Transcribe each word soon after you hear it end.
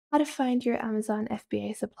How to find your Amazon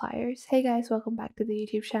FBA suppliers. Hey guys, welcome back to the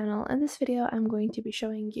YouTube channel. In this video, I'm going to be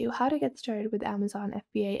showing you how to get started with Amazon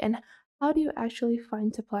FBA and how do you actually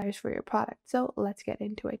find suppliers for your product. So let's get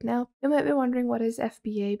into it now. You might be wondering, what is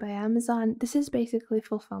FBA by Amazon? This is basically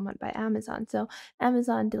fulfillment by Amazon. So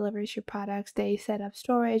Amazon delivers your products, they set up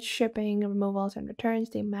storage, shipping, removals, and returns.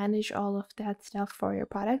 They manage all of that stuff for your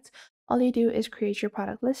products. All you do is create your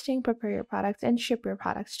product listing, prepare your products, and ship your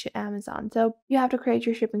products to Amazon. So you have to create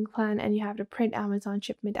your shipping plan and you have to print Amazon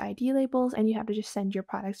shipment ID labels and you have to just send your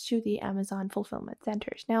products to the Amazon fulfillment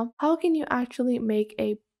centers. Now, how can you actually make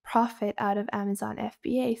a profit out of Amazon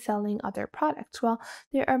FBA selling other products? Well,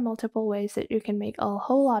 there are multiple ways that you can make a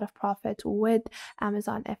whole lot of profit with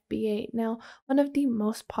Amazon FBA. Now, one of the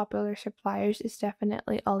most popular suppliers is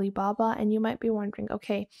definitely Alibaba, and you might be wondering,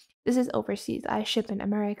 okay, this is overseas. I ship in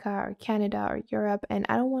America or Canada or Europe, and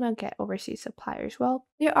I don't want to get overseas suppliers. Well,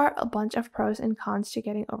 there are a bunch of pros and cons to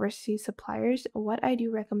getting overseas suppliers. What I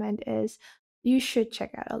do recommend is you should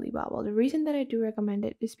check out Alibaba. The reason that I do recommend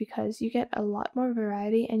it is because you get a lot more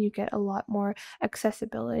variety and you get a lot more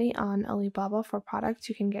accessibility on Alibaba for products.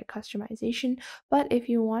 You can get customization, but if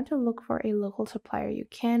you want to look for a local supplier, you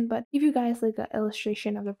can. But if you guys like an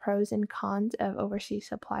illustration of the pros and cons of overseas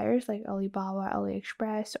suppliers like Alibaba,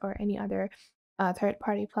 AliExpress, or any other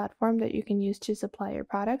third-party platform that you can use to supply your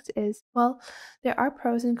products is, well, there are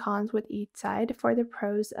pros and cons with each side. For the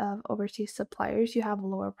pros of overseas suppliers, you have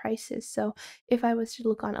lower prices. So if I was to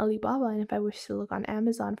look on Alibaba and if I was to look on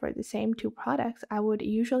Amazon for the same two products, I would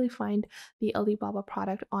usually find the Alibaba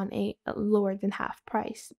product on a lower than half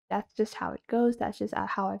price. That's just how it goes. That's just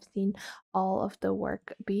how I've seen all of the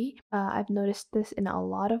work be. I've noticed this in a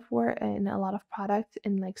lot of work and a lot of products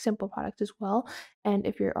and like simple products as well. And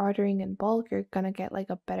if you're ordering in bulk, you're gonna get like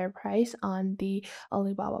a better price on the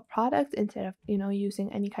Alibaba product instead of,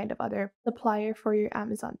 using any kind of other supplier for your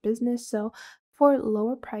Amazon business. So for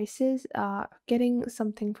lower prices, getting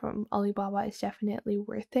something from Alibaba is definitely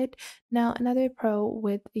worth it. Now, another pro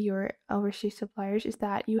with your overseas suppliers is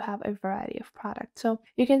that you have a variety of products. So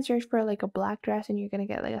you can search for like a black dress and you're gonna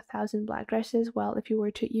get like 1,000 black dresses. Well, if you were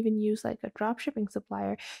to even use like a drop shipping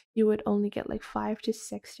supplier, you would only get like 5 to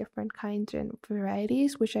 6 different kinds and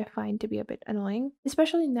varieties, which I find to be a bit annoying,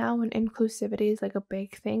 especially now when inclusivity is like a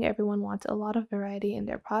big thing. Everyone wants a lot of variety in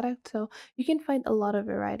their product, so you can find a lot of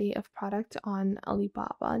variety of product on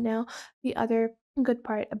Alibaba. Now, the other good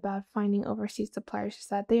part about finding overseas suppliers is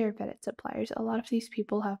that they are vetted suppliers. A lot of these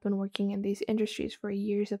people have been working in these industries for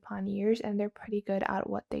years upon years and they're pretty good at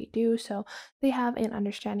what they do. So they have an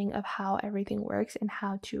understanding of how everything works and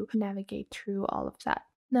how to navigate through all of that.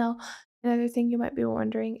 Now, another thing you might be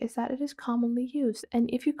wondering is that it is commonly used. And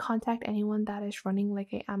if you contact anyone that is running like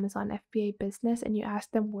a Amazon FBA business and you ask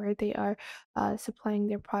them where they are supplying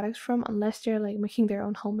their products from, unless they're like making their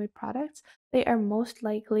own homemade products, they are most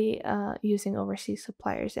likely using overseas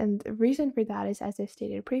suppliers. And the reason for that is, as I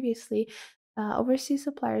stated previously, overseas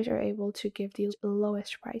suppliers are able to give the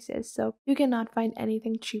lowest prices. So you cannot find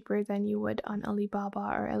anything cheaper than you would on Alibaba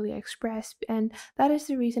or AliExpress. And that is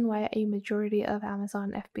the reason why a majority of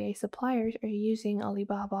Amazon FBA suppliers are using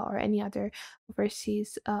Alibaba or any other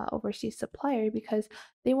overseas supplier, because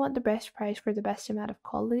they want the best price for the best amount of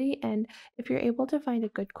quality. And if you're able to find a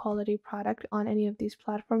good quality product on any of these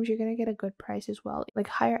platforms, you're gonna get a good price as well. Like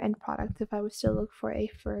higher end products, if I was to look for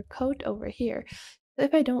a fur coat over here,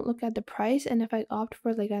 if I don't look at the price and if I opt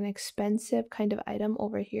for like an expensive kind of item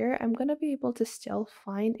over here, I'm gonna be able to still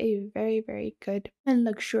find a very, very good and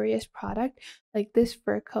luxurious product. Like this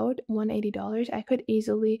fur coat, $180. I could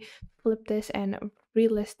easily flip this and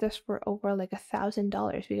relist this for over like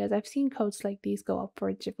 $1,000, because I've seen coats like these go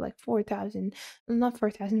upwards of like 4,000, not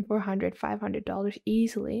 4,000, $500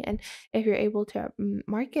 easily. And if you're able to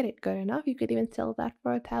market it good enough, you could even sell that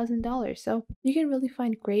for $1,000. So you can really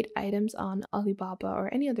find great items on Alibaba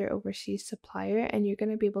or any other overseas supplier, and you're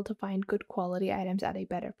going to be able to find good quality items at a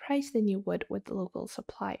better price than you would with local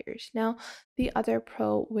suppliers. Now, the other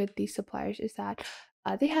pro with these suppliers is that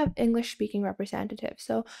they have English speaking representatives.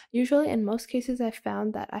 So, usually, in most cases, I've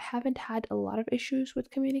found that I haven't had a lot of issues with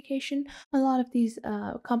communication. A lot of these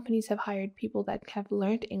companies have hired people that have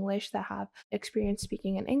learned English, that have experience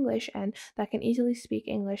speaking in English, and that can easily speak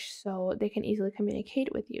English, so they can easily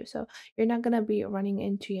communicate with you. So, you're not going to be running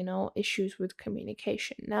into, issues with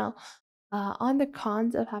communication. Now, on the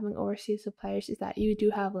cons of having overseas suppliers is that you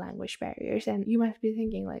do have language barriers, and you might be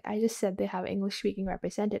thinking, like, I just said they have English speaking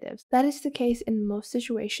representatives. That is the case in most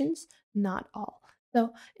situations, not all.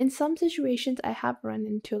 So in some situations, I have run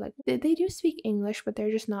into like they do speak English, but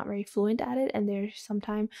they're just not very fluent at it, and there's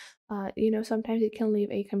sometimes, sometimes it can leave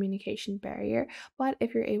a communication barrier. But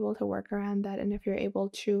if you're able to work around that, and if you're able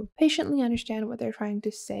to patiently understand what they're trying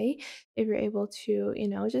to say, if you're able to,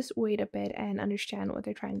 just wait a bit and understand what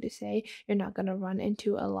they're trying to say, you're not gonna run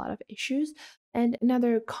into a lot of issues. And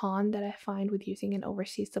another con that I find with using an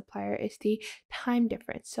overseas supplier is the time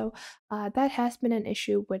difference. So that has been an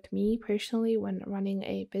issue with me personally when running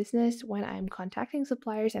a business, when I'm contacting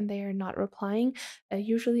suppliers and they are not replying.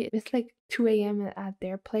 Usually it's like 2 a.m. at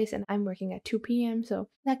their place and I'm working at 2 p.m. So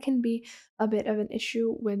that can be a bit of an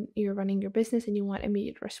issue when you're running your business and you want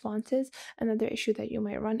immediate responses. Another issue that you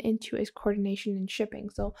might run into is coordination and shipping.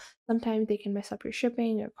 So sometimes they can mess up your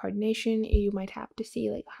shipping or coordination. You might have to see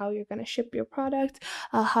like how you're going to ship your product,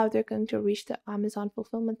 how they're going to reach the Amazon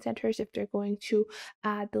fulfillment centers, if they're going to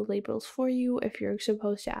add the labels for you, if you're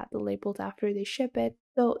supposed to add the labels after they ship it.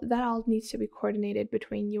 So that all needs to be coordinated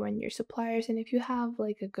between you and your suppliers. And if you have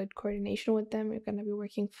like a good coordination with them, you're going to be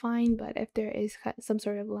working fine. But if there is some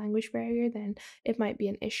sort of language barrier, then it might be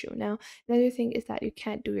an issue. Now, another thing is that you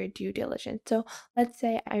can't do your due diligence. So let's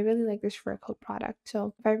say I really like this fur coat product.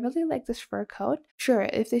 So if I really like this fur coat, sure,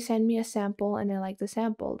 if they send me a sample and I like the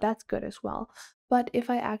sample, that's good as well. But if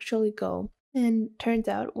I actually go and turns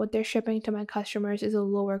out what they're shipping to my customers is a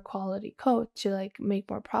lower quality coat to like make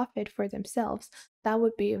more profit for themselves, that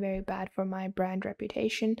would be very bad for my brand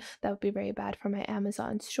reputation. That would be very bad for my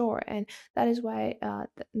Amazon store. And that is why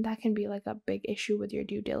that can be like a big issue with your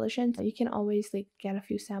due diligence. You can always like get a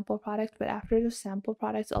few sample products, but after those sample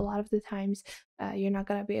products, a lot of the times you're not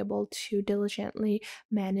going to be able to diligently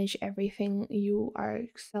manage everything you are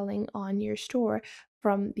selling on your store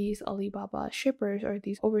from these Alibaba shippers or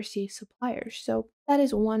these overseas suppliers. So that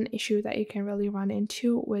is one issue that you can really run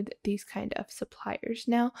into with these kind of suppliers.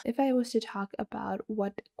 Now, if I was to talk about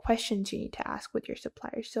what questions you need to ask with your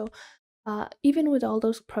suppliers, so even with all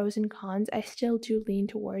those pros and cons, I still do lean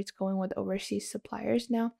towards going with overseas suppliers.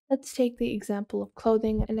 Now, let's take the example of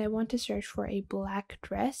clothing, and I want to search for a black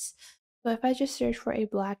dress. So if I just search for a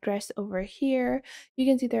black dress over here, you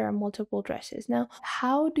can see there are multiple dresses. Now,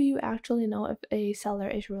 how do you actually know if a seller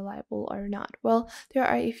is reliable or not? Well, there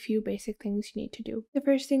are a few basic things you need to do. The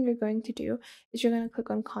first thing you're going to do is you're going to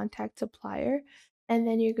click on contact supplier, and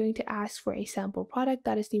then you're going to ask for a sample product.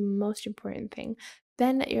 That is the most important thing.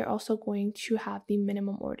 Then you're also going to have the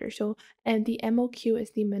minimum order. So, and the MOQ is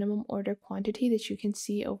the minimum order quantity that you can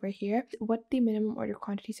see over here. What the minimum order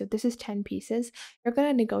quantity, so this is 10 pieces. You're going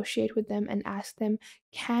to negotiate with them and ask them,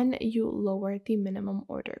 can you lower the minimum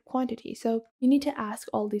order quantity? So you need to ask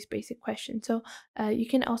all these basic questions. So you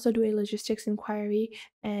can also do a logistics inquiry,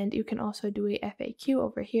 and you can also do a FAQ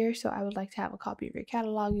over here. So I would like to have a copy of your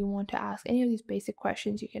catalog. You want to ask any of these basic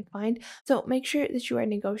questions you can find. So make sure that you are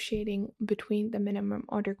negotiating between the minimum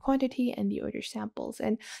order quantity and the order samples.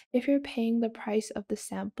 And if you're paying the price of the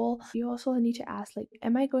sample, you also need to ask like,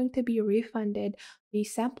 am I going to be refunded the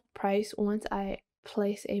sample price once I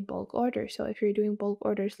place a bulk order? So if you're doing bulk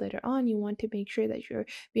orders later on, you want to make sure that you're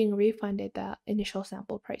being refunded the initial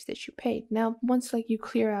sample price that you paid. Now, once like you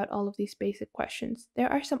clear out all of these basic questions, there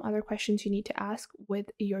are some other questions you need to ask with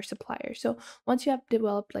your supplier. So once you have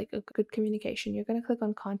developed like a good communication, you're going to click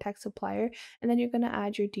on contact supplier, and then you're going to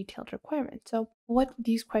add your detailed requirements. So what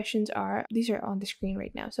these questions are, these are on the screen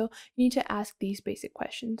right now. So you need to ask these basic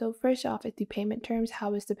questions. So first off is the payment terms.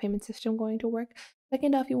 How is the payment system going to work?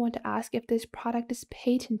 Second off, you want to ask if this product is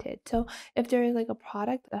patented. So if there is like a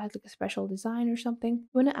product that has like a special design or something, you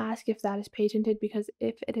want to ask if that is patented, because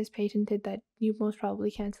if it is patented, that you most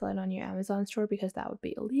probably can't sell it on your Amazon store because that would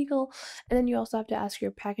be illegal. And then you also have to ask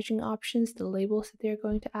your packaging options, the labels that they're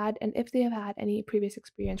going to add, and if they have had any previous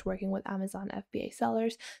experience working with Amazon FBA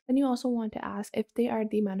sellers. Then you also want to ask if they are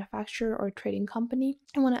the manufacturer or trading company.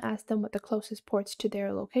 You want to ask them what the closest ports to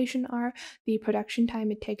their location are, the production time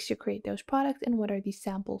it takes to create those products, and what are the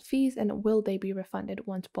sample fees, and will they be refunded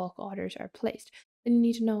once bulk orders are placed. Then you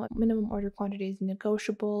need to know minimum order quantity is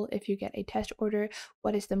negotiable. If you get a test order,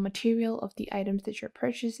 what is the material of the items that you're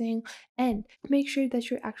purchasing, and make sure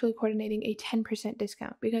that you're actually coordinating a 10%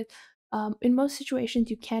 discount, because in most situations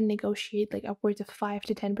you can negotiate like upwards of 5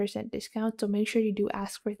 to 10% discount. So make sure you do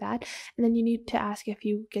ask for that. And then you need to ask if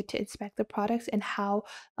you get to inspect the products and how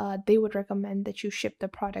they would recommend that you ship the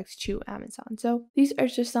products to Amazon. So these are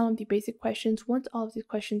just some of the basic questions. Once all of these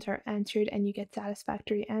questions are answered and you get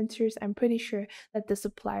satisfactory answers, I'm pretty sure that the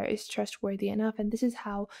supplier is trustworthy enough. And this is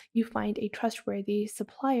how you find a trustworthy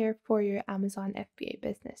supplier for your Amazon FBA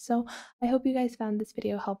business. So I hope you guys found this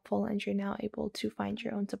video helpful and you're now able to find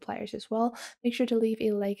your own suppliers as as well. Make sure to leave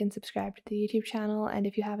a like and subscribe to the YouTube channel. And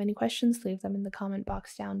if you have any questions, leave them in the comment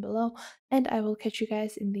box down below. And I will catch you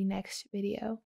guys in the next video.